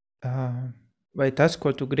 vai tas, ko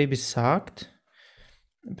tu gribi sākt,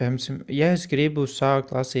 piemēram, ja es gribu sākt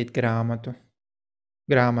lasīt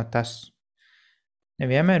grāmatas,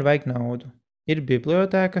 nevienmēr vajag naudu. Ir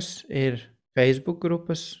bibliotēkas, ir Facebook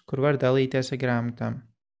grupas, kur var dalīties ar grāmatām.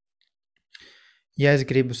 Ja es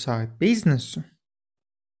gribu sākt biznesu,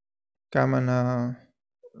 kā man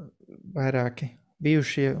vairāki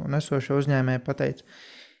bijušie un esošie uzņēmēji pateica,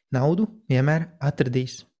 naudu vienmēr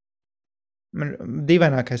atradīs. Man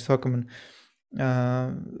dīvainākais to, ka man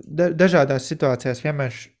dažādās situācijās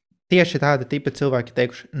vienmēr tieši tāda tipa cilvēki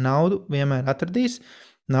teikuši, naudu vienmēr atradīs,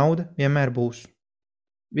 nauda vienmēr būs.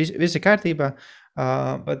 Viss ir kārtībā,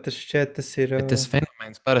 bet šķiet tas ir bet tas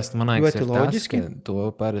fenomens parasti, man liekas, ļoti ir loģiski. Tas, ka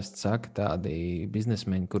to parasti saka tādi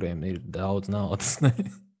biznesmeņi, kuriem ir daudz naudas.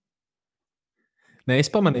 Nē,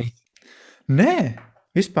 es pamanīju. Nē,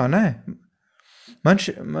 vispār nē. Man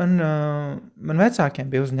vecākiem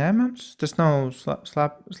bija uzņēmums, tas nav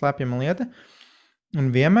slēpjama lieta, un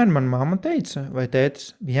vienmēr man mamma teica, vai tētis,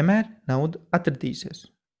 vienmēr nauda atradīsies.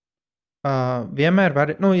 Vienmēr var,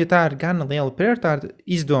 ja tā ir gana liela prioritāte,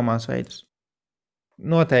 izdomās veidus.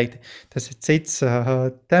 Noteikti, tas ir cits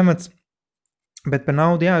temats, bet par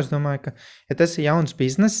naudu, jā, es domāju, ka, ja tas ir jauns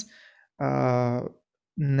biznes,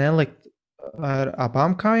 nelikt ar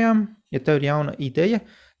abām kājām, ja tev ir jauna ideja,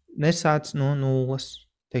 nesāc no nulles,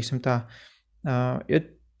 teiksim tā. Ja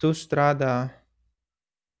tu strādā,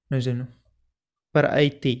 nezinu, par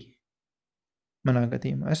IT, manā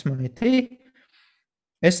gadījumā, esmu IT,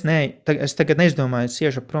 es tagad neizdomāju,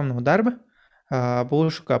 siežu prom no darba,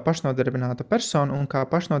 būšu kā pašnodarbināta persona, un kā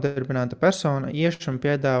pašnodarbināta persona iešu un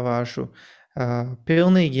piedāvāšu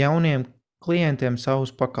pilnīgi jauniem klientiem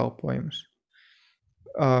savus pakalpojumus.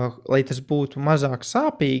 Lai tas būtu mazāk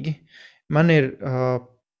sāpīgi, man ir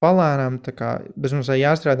palēnām tā kā bezmazliet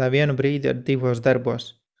jāstrādā vienu brīdi ar 2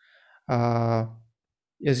 darbos. Ja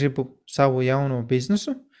es gribu savu jauno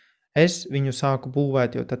biznesu, es viņu sāku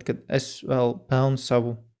būvēt, jo tad, kad es vēl pelnu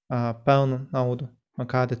savu pelnu naudu no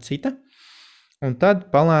kāda cita, un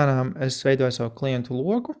tad palēnām es veidoju savu klientu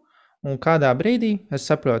loku, un kādā brīdī es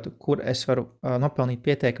saprotu, kur es varu nopelnīt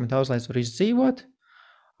pietiekami daudz, lai es varu izdzīvot,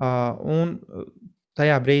 un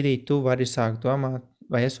tajā brīdī tu vari sākt domāt,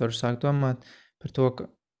 vai es varu sākt domāt par to, ka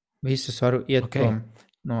visas varu iet prom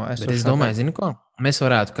no esošā. Bet es domāju, zinu ko? Mēs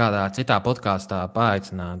varētu kādā citā podkāstā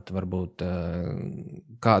paaicināt varbūt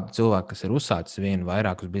kādu cilvēku, kas ir uzsācis vienu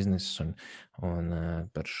vairākus biznesus un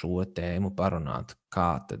par šo tēmu parunāt,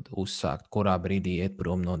 kā tad uzsākt, kurā brīdī iet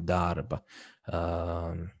prom no darba,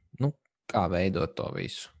 kā veidot to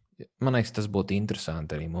visu. Man liekas, tas būtu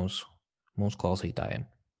interesanti arī mūsu klausītājiem.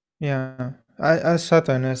 Jā, es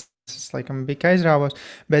atvainojos, es laikam biju aizrāvos,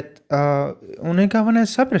 bet un ir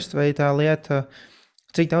galvenais saprast, vai tā lieta,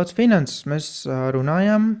 cik daudz finanses mēs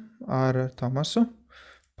runājām ar Tomasu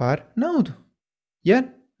par naudu. Ja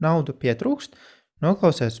naudu pietrūkst,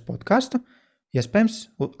 noklausies podcastu, iespējams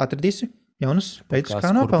atradīsi jaunas veidus, kā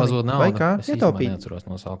Kur nopelnīt pazūd vai nauda? kā Es īstenībā ietaupīt. neatceros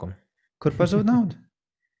nosaukumu. Kur pazūd nauda?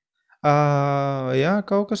 Jā,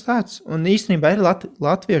 kaut kas tāds. Un īstenībā ir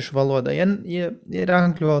latviešu valoda. Ja ir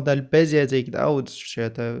angļu valodā bezjēdzīgi daudz šie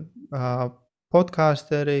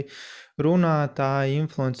podkāsteri, runātāji,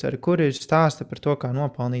 influenceri, kuri stāsta par to, kā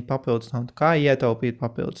nopelnīt papildus naudu, kā ietaupīt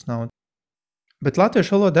papildus naudu. Bet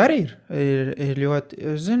latviešu valoda arī ir ļoti,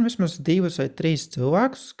 es zinu, vismaz 2 vai 3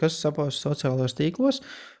 cilvēkus, kas savos sociālajos tīklos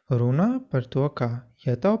runā par to, kā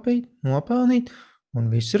ietaupīt, nopelnīt, un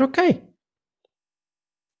viss ir ok.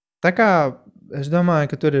 Tā kā es domāju,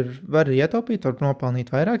 ka tur var ietaupīt, var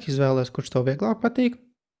nopelnīt vairāk, izvēlēs, kurš tev vieglāk patīk.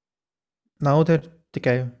 Nauda ir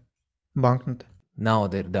tikai banknote.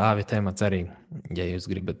 Nauda ir dāvi temats arī. Ja jūs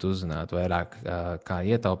gribat uzzināt vairāk, kā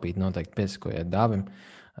ietaupīt, noteikti piesakojiet dāvim,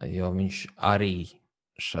 jo viņš arī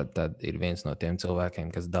šad ir viens no tiem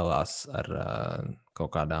cilvēkiem, kas dalās ar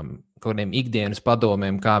kaut kādiem ikdienas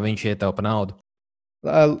padomiem, kā viņš ietaupa naudu.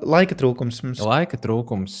 Laika trūkums mums. Laika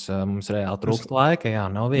trūkums, mums reāli trūkst laika, jā,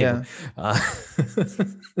 nav viegli.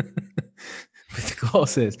 Bet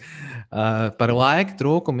klausies, par laika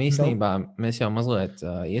trūkumu īstenībā mēs jau mazliet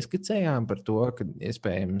ieskicējām par to, ka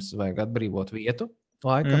iespējams vajag atbrīvot vietu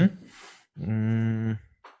laikam.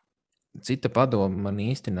 Cita padoma man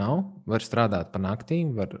īsti nav. Var strādāt pa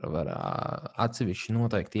naktīm, var atsevišķi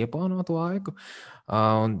noteikti ieplānot laiku.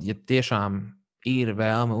 Un ja tiešām ir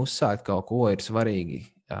vēlme uzsākt kaut ko, ir svarīgi,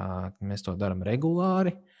 ka mēs to darām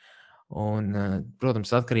regulāri. Un, protams,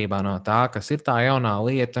 atkarībā no tā, kas ir tā jaunā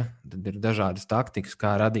lieta, tad ir dažādas taktikas,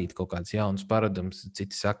 kā radīt kaut kādus jaunus paradumus.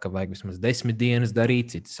 Citi saka, ka vajag vismaz 10 dienas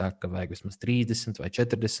darīt, citi saka, ka vajag vismaz 30 vai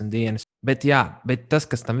 40 dienas. Bet tas,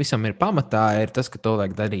 kas tam visam ir pamatā, ir tas, ka to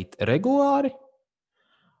vajag darīt regulāri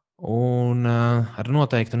un ar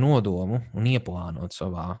noteiktu nodomu un ieplānot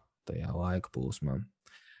savā tajā laika plūsmā.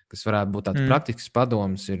 Kas varētu būt tāds praktisks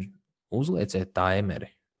padoms, ir uzlieciet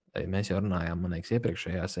taimeri. Mēs jau runājām, man liekas,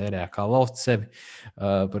 iepriekšējā sērijā, kā lauzt sevi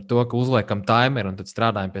par to, ka uzliekam taimeru un tad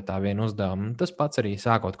strādājam pie tā viena uzdevuma. Tas pats arī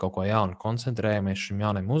sākot kaut ko jaunu, koncentrējamies šim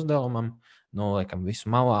jaunam uzdevumam, noliekam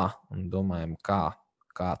visu malā un domājam, kā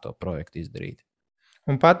to projektu izdarīt.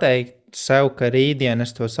 Un pateikt sev, ka rītdien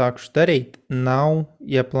es to sākšu darīt, nav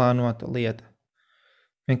ieplānota lieta.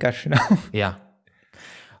 Vienkārši nav. Jā.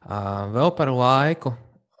 Vēl par laiku.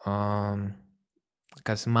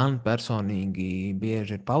 Kas man personīgi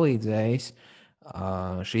bieži ir palīdzējis,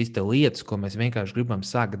 šīs lietas, ko mēs vienkārši gribam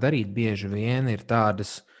sākt darīt, bieži vien ir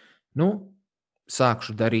tādas,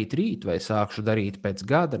 sākšu darīt rīt vai sākšu darīt pēc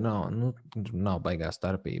gada, nav baigā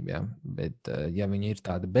starpība. Ja? Bet, ja viņi ir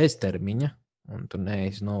tāda beztermiņa, un tu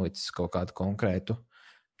neesi nolicis kaut kādu konkrētu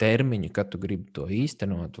termiņu, kad tu gribi to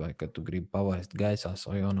īstenot, vai kad tu gribi palaist gaisā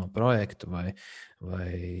savu jauno projektu, vai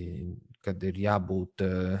kad ir jābūt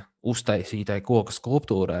uztaisītai koka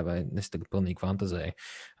skulptūrai, vai es tagad pilnīgi fantazēju,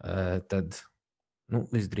 tad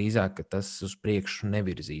visdrīzāk, ka tas uz priekšu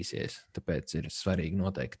nevirzīsies. Tāpēc ir svarīgi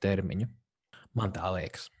noteikt termiņu. Man tā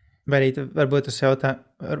liekas. Vai arī varbūt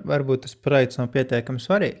tas projekts nav pietiekami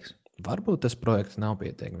svarīgs? Varbūt tas projekts nav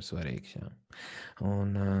pietiekami svarīgs, jā.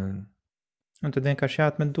 Un tad vienkārši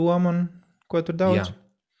jāatmet domu un ko tur daudz. Jā.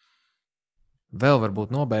 Vēl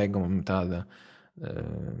varbūt nobeigumam tāda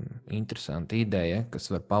interesanta ideja,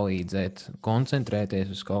 kas var palīdzēt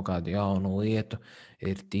koncentrēties uz kaut kādu jaunu lietu,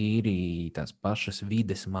 ir tīri tās pašas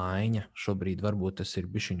vides maiņa. Šobrīd varbūt tas ir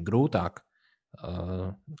bišķiņ grūtāk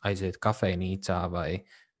aiziet kafejnīcā vai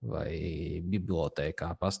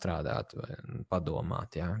bibliotēkā pastrādāt vai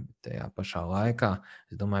padomāt. Ja? Tajā pašā laikā,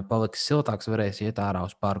 es domāju, paliks siltāks, varēs iet ārā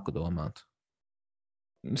uz parku domāt.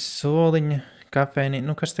 Soliņa,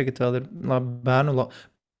 kafejnīca, kas tagad vēl ir labi,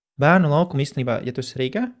 bērnu laukumu īstenībā, ja tu esi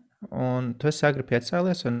Rīgā un tu esi agri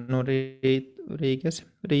piecēlies un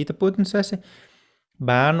rīta putns esi,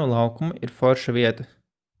 bērnu laukumu ir forša vieta.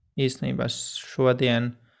 Īstenībā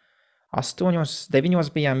šodien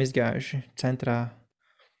 8-9 bijām izgājuši centrā.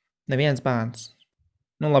 Neviens bērns.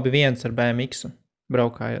 Labi, viens ar BMX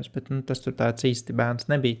braukājos, bet tas tur tāds īsti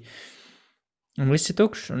bērns nebija. Un viss ir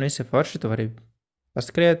tukšs un viss ir forši, tu vari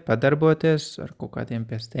paskriet, padarboties, ar kaut kādiem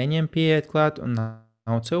pie steņiem pieiet klāt un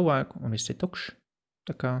nav cilvēku, un viss ir tukšs.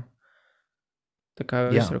 Tā kā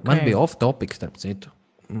viss ir ok. Man bija off-topic, starp citu,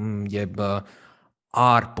 jeb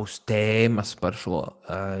ārpus tēmas par šo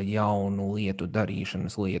jaunu lietu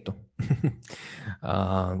darīšanas lietu.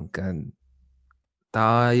 Tā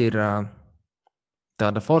ir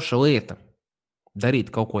tāda forša lieta, darīt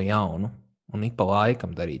kaut ko jaunu, un ik pa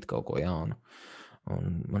laikam darīt kaut ko jaunu.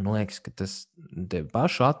 Un man liekas, ka tas tevi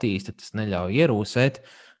pašu attīsta, tas neļauj ierūsēt,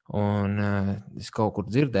 Un es kaut kur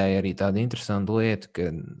dzirdēju arī tādu interesantu lietu, ka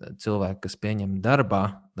cilvēki, kas pieņem darbā,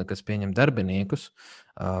 kas pieņem darbiniekus,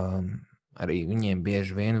 arī viņiem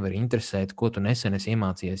bieži vien var interesēt, ko tu nesen esi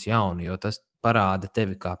iemācījies jaunu, jo tas parāda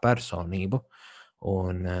tevi kā personību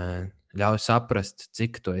un ļauj saprast,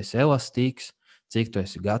 cik tu esi elastīgs, cik tu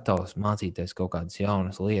esi gatavs mācīties kaut kādas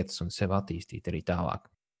jaunas lietas un sevi attīstīt arī tālāk.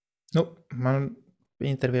 Nu, man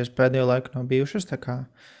intervijas pēdējo laiku nav bijušas, tā kā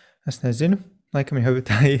es nezinu. Laikam jau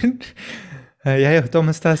tā ir. Ja jau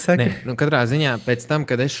Tomas tā saka. Ne, katrā ziņā pēc tam,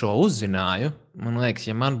 kad es šo uzzināju, man liekas,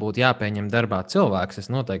 ja man būtu jāpieņem darbā cilvēks, es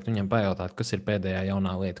noteikti viņam pajautātu, kas ir pēdējā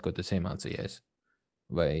jaunā lieta, ko tu esi iemācījies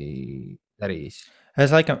vai darījis.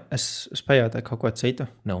 Es pajautāju kaut ko citu.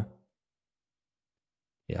 Nu.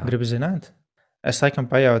 Jā. Gribu zināt? Es laikam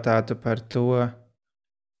pajautātu par to,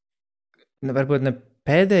 varbūt ne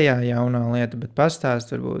pēdējā jaunā lieta, bet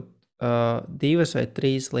pastāst varbūt 2 vai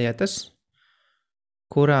 3 lietas,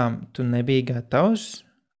 kurām tu nebija gatavs,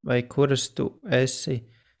 vai kuras tu esi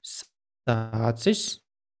sācis,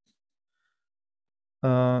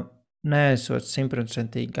 neesot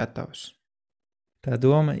 100% gatavs. Tā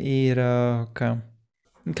doma ir, ka,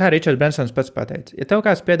 kā Ričards Bransons pats pateica, ja tev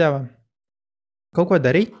kāds piedāvā kaut ko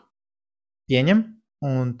darīt, pieņem,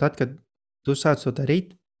 un tad, kad tu sāc to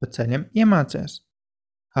darīt, pa ceļam iemācies.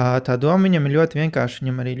 Tā doma viņam ir ļoti vienkārši,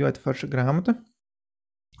 viņam arī ļoti forša grāmata.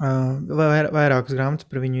 Vairākas grāmatas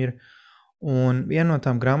par viņu ir, un viena no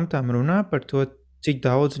tām grāmatām runā par to, cik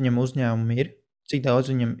daudz viņam uzņēmumu ir, cik daudz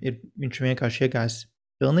viņam ir, viņš vienkārši iegājis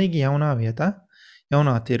pilnīgi jaunā vietā,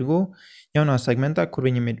 jaunā tirgū, jaunā segmentā, kur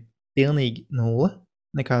viņam ir pilnīgi 0,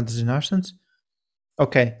 nekādas zināšanas.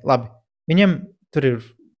 Ok, labi, viņam tur ir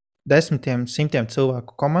 10, 100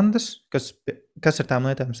 cilvēku komandas, kas ar tām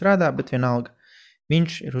lietām strādā, bet vienalga,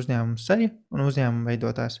 viņš ir uzņēmums seja un uzņēmuma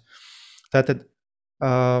veidotājs. Tātad,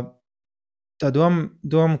 tā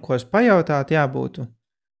doma, ko es pajautātu, būtu,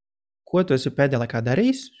 ko tu esi pēdējā laikā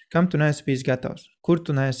darījis, kam tu neesi bijis gatavs, kur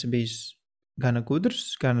tu neesi bijis gana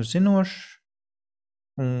gudrs, gana zinošs,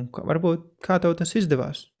 un varbūt kā tev tas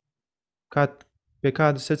izdevās, pie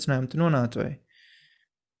kāda secinājuma tu nonāci, vai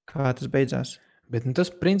kā tas beidzās. Bet tas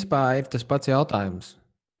principā ir tas pats jautājums,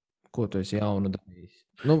 ko tu esi jaunu darījis.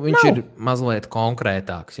 Viņš ir mazliet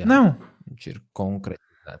konkrētāks. Jā. Nav. Viņš ir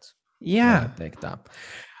konkrētāks. Jā. Teikt tā.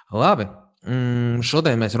 Labi.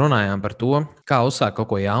 Šodien mēs runājām par to, kā uzsākt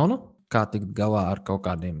kaut ko jaunu, kā tikt galā ar kaut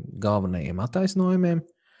kādiem galvenajiem attaisnojumiem.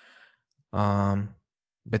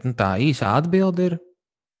 Bet tā īsā atbilde ir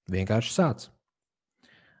vienkārši sāc.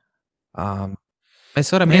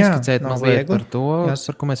 Mēs varam ieskicēt mazliet par to,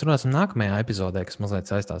 par ko mēs runāsim nākamajā epizodē, kas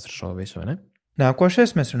mazliet saistās ar šo visu, vai ne?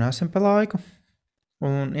 Nākošais mēs runāsim par laiku.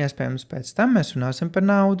 Un iespējams pēc tam mēs runāsim par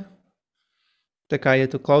naudu. Tā kā, ja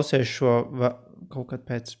tu klausies šo kaut kad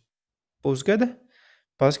pēc pusgada,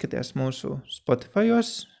 paskaties mūsu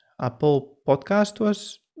Spotifyos, Apple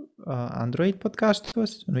podkastos, Android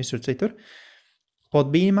podkastos un visur citur,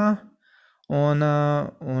 Podbeamā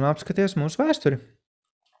un apskaties mūsu vēsturi.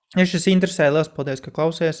 Ja šis interesē, liels paldies, ka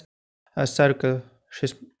klausies. Es ceru, ka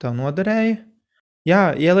šis tev noderēja.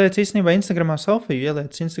 Jā, ieliec īstenībā Instagramā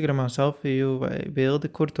selfiju vai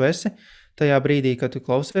bildi, kur tu esi tajā brīdī, kad tu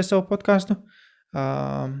klausies savu podcastu.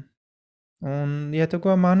 Un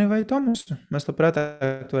ieteiko mani vai Tomasu. Mēs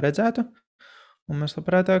labprātāk to redzētu. Un mēs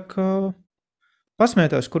labprātāk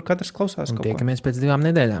pasmētos, kur katrs klausās kaut ko. Tiekamies pēc 2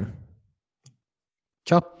 nedēļām.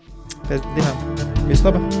 Čau! Pēc 2.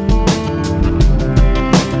 Vislaba!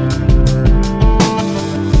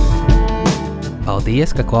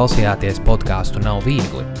 Paldies, ka klausījāties podcastu Nav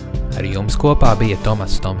viegli. Ar jums kopā bija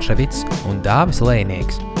Tomas Tomševits un Dāvis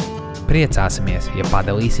Lēnieks. Priecāsimies, ja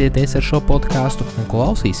padalīsieties ar šo podcastu un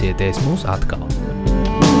klausīsieties mūs atkal.